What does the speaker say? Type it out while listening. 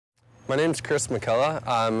My name's Chris McCullough.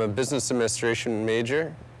 I'm a business administration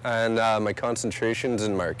major, and my concentration's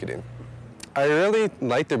in marketing. I really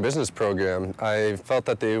liked their business program. I felt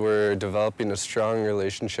that they were developing a strong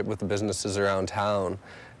relationship with the businesses around town.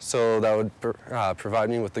 So that would provide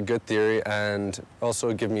me with a good theory and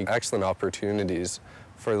also give me excellent opportunities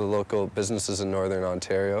for the local businesses in Northern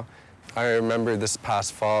Ontario. I remember this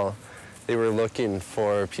past fall, they were looking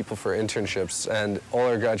for people for internships, and all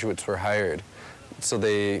our graduates were hired. So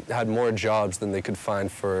they had more jobs than they could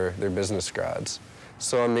find for their business grads.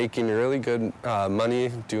 So I'm making really good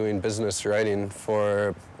money doing business writing for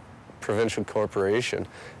a provincial corporation.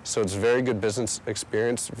 So it's very good business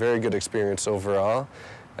experience, very good experience overall,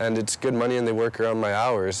 and it's good money, and they work around my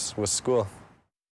hours with school.